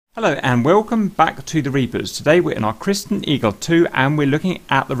Hello and welcome back to the Reapers. Today we're in our Christen Eagle 2 and we're looking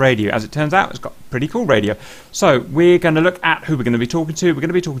at the radio. As it turns out, it's got a pretty cool radio. So we're going to look at who we're going to be talking to. We're going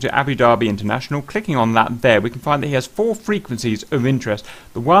to be talking to Abu Dhabi International. Clicking on that there, we can find that he has 4 frequencies of interest.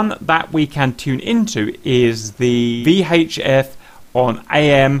 The one that we can tune into is the VHF on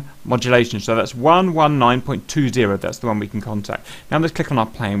AM modulation. So that's 119.20. That's the one we can contact. Now let's click on our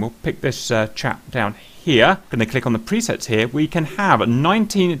plane. We'll pick this chap down here. Going to click on the presets here. We can have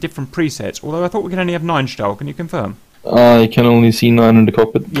 19 different presets, although I thought we could only have 9. Stahl, can you confirm? I can only see 9 in the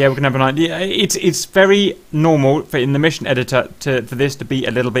cockpit. Yeah, we can have a 9. Yeah, it's very normal for in the mission editor for this to be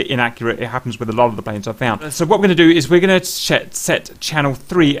a little bit inaccurate. It happens with a lot of the planes I've found. So what we're going to do is we're going to set channel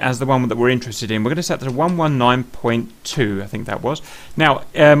 3 as the one that we're interested in. We're going to set that to 119.2, I think that was. Now,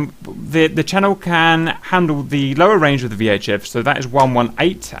 the channel can handle the lower range of the VHF, so that is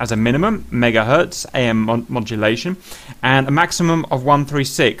 118 as a minimum megahertz AM modulation, and a maximum of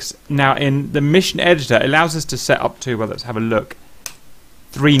 136. Now, in the mission editor, it allows us to set up to, well, let's have a look,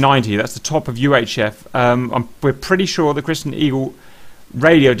 390. That's the top of UHF. We're pretty sure the Christen Eagle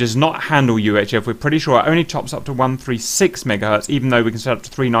radio does not handle UHF. We're pretty sure it only tops up to 136 megahertz, even though we can set up to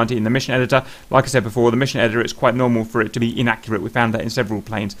 390 in the mission editor. Like I said before, the mission editor, it's quite normal for it to be inaccurate. We found that in several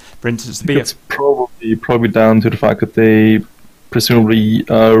planes. For instance, the it's probably down to the fact that they presumably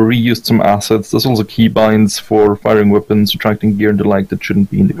reused some assets. There's also keybinds for firing weapons, retracting gear, and the like that shouldn't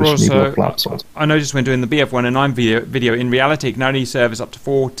be in the Christen Eagle flaps. I noticed when doing the BF109 video, in reality, it can only service up to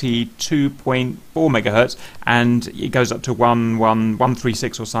 42.4 megahertz, and it goes up to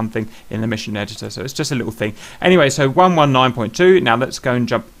 136 or something in the mission editor. So it's just a little thing. Anyway, so 119.2. Now let's go and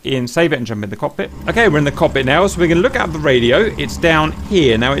jump in, save it, and jump in the cockpit. Okay, we're in the cockpit now, so we're going to look at the radio. It's down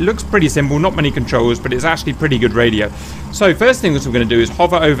here. Now it looks pretty simple, not many controls, but it's actually pretty good radio. So first thing that we're going to do is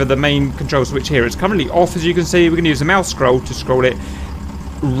hover over the main control switch here. It's currently off, as you can see. We're going to use the mouse scroll to scroll it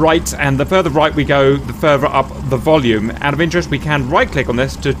right, and the further right we go, the further up the volume. Out of interest, we can right click on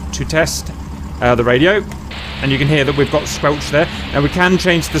this to test the radio, and you can hear that we've got squelch there. Now we can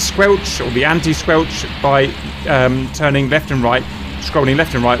change the squelch or the anti-squelch by turning left and right, scrolling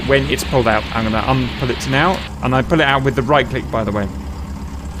left and right when it's pulled out. I'm going to unpull it now, and I pull it out with the right click, by the way.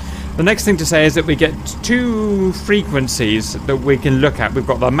 The next thing to say is that we get 2 frequencies that we can look at. We've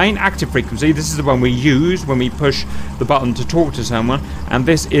got the main active frequency. This is the one we use when we push the button to talk to someone, and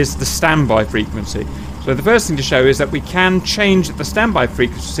this is the standby frequency. So the first thing to show is that we can change the standby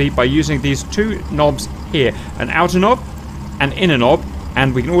frequency by using these 2 knobs here, an outer knob and inner knob,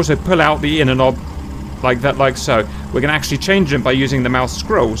 and we can also pull out the inner knob like that, like so. We can actually change them by using the mouse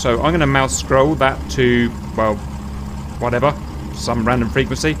scroll. So I'm going to mouse scroll that to, well, whatever, some random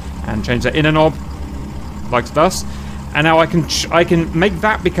frequency, and change that inner knob like thus. And now I can make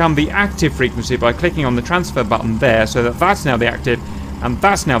that become the active frequency by clicking on the transfer button there, so that that's now the active and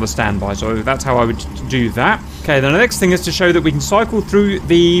that's now the standby. So that's how I would do that. Okay, then the next thing is to show that we can cycle through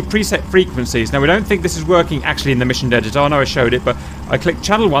the preset frequencies. Now we don't think this is working actually in the mission editor. I know I showed it, but I click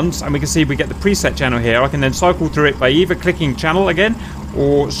channel once and we can see we get the preset channel here. I can then cycle through it by either clicking channel again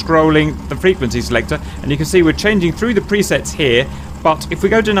or scrolling the frequency selector, and you can see we're changing through the presets here. But if we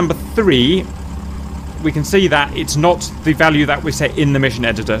go to number 3, we can see that it's not the value that we set in the mission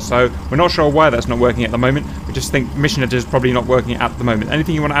editor. So we're not sure why that's not working at the moment. We just think mission editor is probably not working at the moment.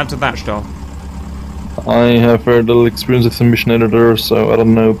 Anything you want to add to that, Stahl? I have very little experience with the mission editor, so I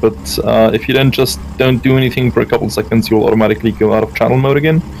don't know. But if you then just don't do anything for a couple of seconds, you'll automatically go out of channel mode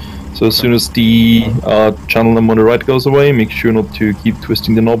again. So as soon as the channel number on the right goes away, make sure not to keep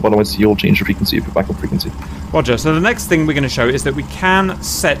twisting the knob, otherwise you'll change the frequency of your backup frequency. Roger. So the next thing we're going to show is that we can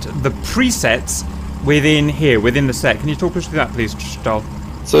set the presets within here, within the set. Can you talk us through that, please, Stahl?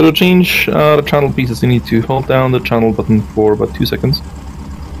 So to change the channel pieces, you need to hold down the channel button for about 2 seconds.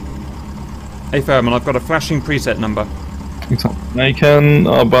 Hey, Furman, I've got a flashing preset number. Exactly. Now you can,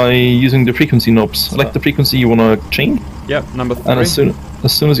 by using the frequency knobs, select the frequency you want to change. Yep, number 3. And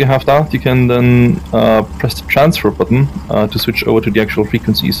as soon as you have that, you can then press the transfer button to switch over to the actual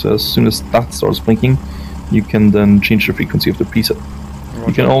frequency. So as soon as that starts blinking, you can then change the frequency of the preset. Roger.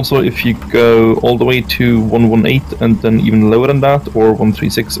 You can also, if you go all the way to 118 and then even lower than that, or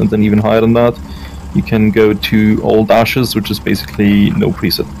 136 and then even higher than that, you can go to all dashes, which is basically no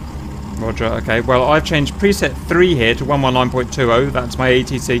preset. Roger, okay. Well, I've changed preset 3 here to 119.20. That's my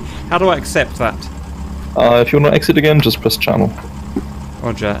ATC. How do I accept that? If you want to exit again, just press channel.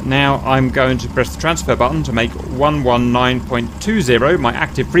 Roger. Now I'm going to press the transfer button to make 119.20 my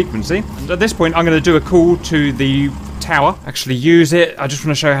active frequency. And at this point, I'm going to do a call to the tower. Actually use it. I just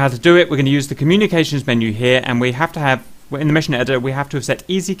want to show you how to do it. We're going to use the communications menu here, and we have to have, in the mission editor, we have to have set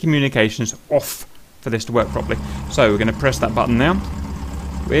easy communications off for this to work properly. So we're going to press that button now.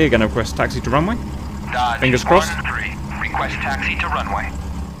 We're going to request taxi to runway. Dodge Fingers crossed. 13. Request taxi to runway.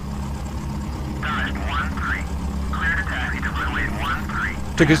 Dodge 13. Clear to taxi to runway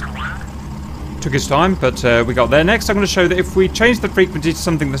 13. Took his time, but we got there. Next, I'm going to show that if we change the frequency to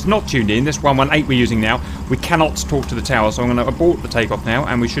something that's not tuned in, this 118 we're using now, we cannot talk to the tower. So I'm going to abort the takeoff now,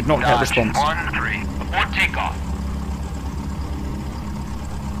 and we should not get Dodge response. 13. Abort takeoff.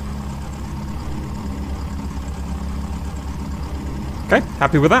 Okay,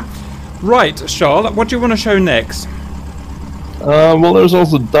 happy with that. Right, Charles, what do you want to show next? Well, there's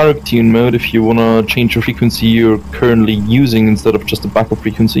also direct tune mode if you want to change the frequency you're currently using instead of just a backup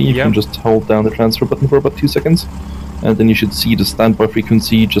frequency. You can just hold down the transfer button for about 2 seconds, and then you should see the standby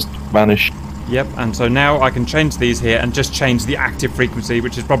frequency just vanish. Yep, and so now I can change these here and just change the active frequency,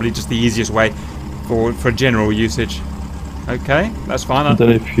 which is probably just the easiest way for general usage. Okay, that's fine. And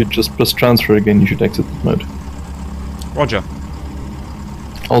then if you just press transfer again, you should exit that mode. Roger.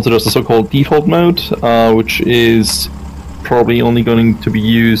 Also, there's the so-called default mode, which is probably only going to be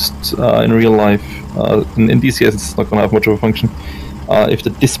used in real life. In DCS, it's not going to have much of a function. If the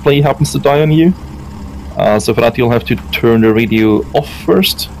display happens to die on you, so for that you'll have to turn the radio off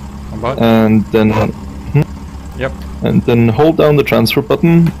first, and then Yep. and then hold down the transfer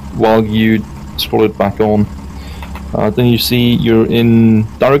button while you scroll it back on. Then you see you're in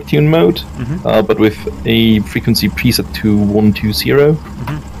direct tune mode, but with a frequency preset to 120.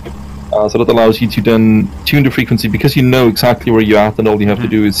 So that allows you to then tune the frequency because you know exactly where you're at, and all you have to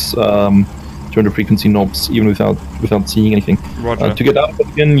do is turn the frequency knobs even without seeing anything. Roger. To get out of it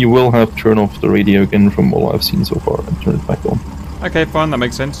again, you will have to turn off the radio again from all I've seen so far and turn it back on. Okay, fine, that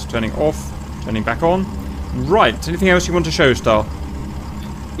makes sense. Turning off, turning back on. Right, anything else you want to show, Star?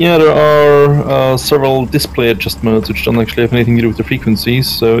 Yeah, there are several display adjust modes which don't actually have anything to do with the frequencies.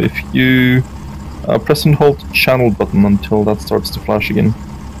 So if you press and hold the channel button until that starts to flash again.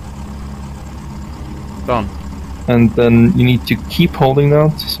 Done. And then you need to keep holding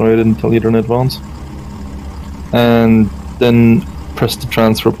that. Sorry, I didn't tell you in advance. And then press the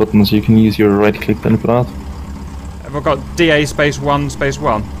transfer button so you can use your right click then for that. Have I got DA space 1 space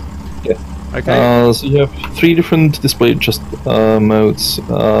 1? Yeah. Okay. So you have 3 different display adjust modes.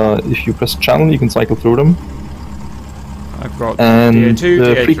 If you press channel, you can cycle through them. I've got And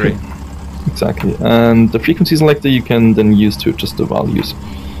DA2, the DA3. Exactly. And the frequency selector you can then use to adjust the values.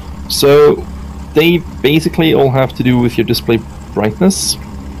 So they basically all have to do with your display brightness.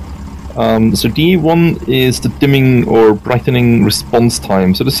 So DA1 is the dimming or brightening response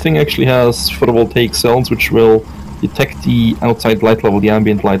time. So this thing actually has photovoltaic cells which will detect the outside light level, the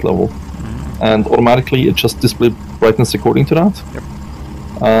ambient light level, and automatically adjust display brightness according to that. Yep.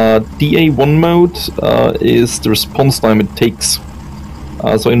 DA1 mode is the response time it takes.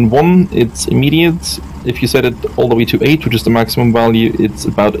 So in 1, it's immediate. If you set it all the way to 8, which is the maximum value, it's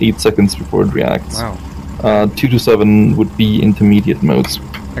about 8 seconds before it reacts. Wow. 2 to 7 would be intermediate modes.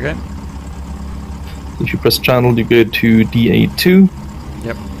 Okay. If you press channel, you go to DA2.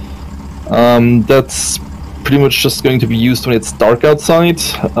 Yep. That's pretty much just going to be used when it's dark outside.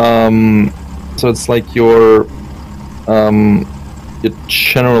 So it's like your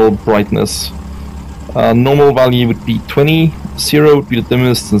general brightness. Normal value would be 20, 0 would be the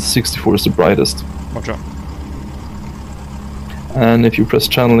dimmest, and 64 is the brightest. Roger. And if you press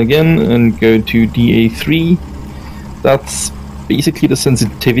channel again and go to DA3, that's basically the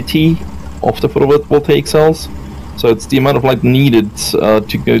sensitivity of the photovoltaic cells. So it's the amount of light needed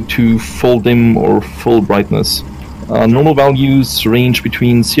to go to full dim or full brightness. Normal values range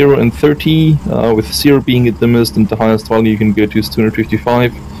between 0 and 30, with 0 being the dimmest, and the highest value you can go to is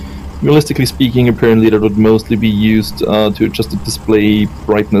 255. Realistically speaking, apparently that would mostly be used to adjust the display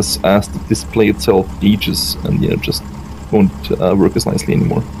brightness as the display itself ages, and just won't work as nicely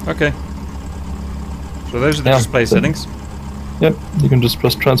anymore. Okay. So those are the display settings. Yep, you can just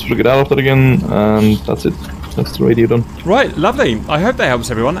press transfer to get out of that again, and that's it. That's the radio done. Right, lovely. I hope that helps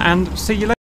everyone, and see you later.